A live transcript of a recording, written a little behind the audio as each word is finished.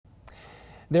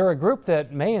They're a group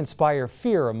that may inspire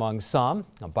fear among some.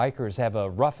 Now, bikers have a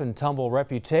rough and tumble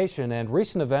reputation, and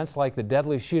recent events like the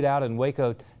deadly shootout in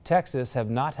Waco, Texas have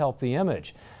not helped the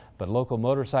image. But local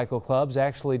motorcycle clubs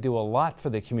actually do a lot for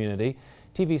the community.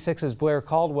 TV6's Blair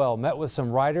Caldwell met with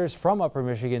some riders from Upper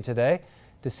Michigan today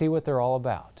to see what they're all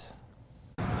about.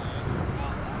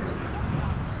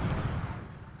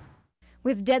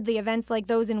 With deadly events like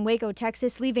those in Waco,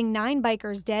 Texas, leaving 9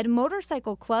 bikers dead,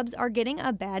 motorcycle clubs are getting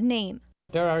a bad name.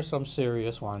 There are some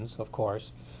serious ones, of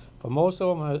course, but most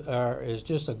of them is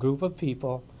just a group of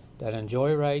people that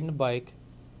enjoy riding a bike,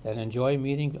 that enjoy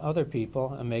meeting other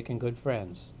people and making good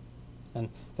friends. And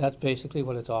that's basically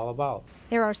what it's all about.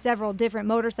 There are several different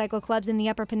motorcycle clubs in the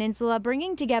Upper Peninsula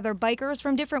bringing together bikers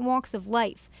from different walks of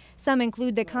life. Some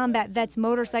include the Combat Vets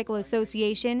Motorcycle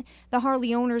Association, the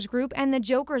Harley Owners Group, and the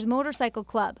Jokers Motorcycle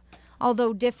Club.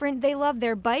 Although different, they love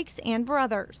their bikes and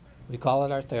brothers. We call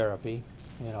it our therapy,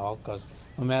 you know, because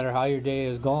no matter how your day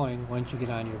is going, once you get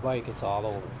on your bike, it's all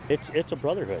over. It's a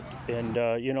brotherhood,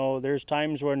 and you know, there's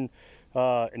times when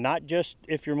not just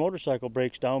if your motorcycle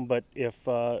breaks down, but if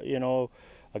you know,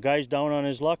 a guy's down on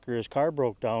his luck or his car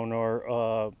broke down,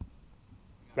 or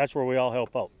that's where we all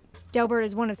help out. Delbert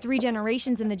is one of 3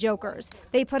 generations in the Jokers.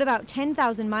 They put about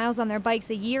 10,000 miles on their bikes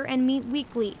a year and meet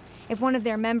weekly. If one of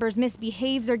their members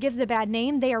misbehaves or gives a bad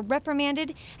name, they are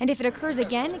reprimanded, and if it occurs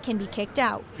again, it can be kicked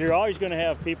out. You're always going to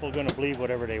have people going to believe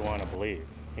whatever they want to believe,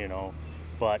 you know,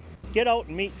 but get out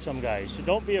and meet some guys, so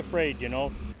don't be afraid, you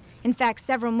know. In fact,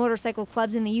 several motorcycle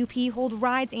clubs in the UP hold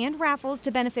rides and raffles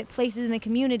to benefit places in the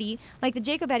community, like the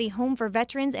Jacob Eddy Home for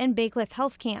Veterans and Baycliff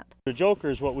Health Camp. The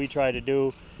Jokers, what we try to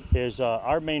do is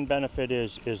our main benefit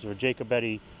is the Jacob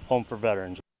Eddy Home for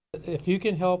Veterans. If you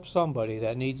can help somebody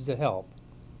that needs the help,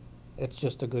 it's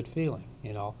just a good feeling,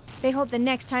 you know. They hope the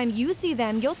next time you see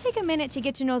them, you'll take a minute to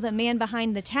get to know the man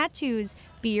behind the tattoos,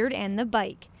 beard, and the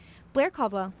bike. Blair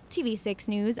Caldwell, TV6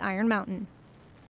 News, Iron Mountain.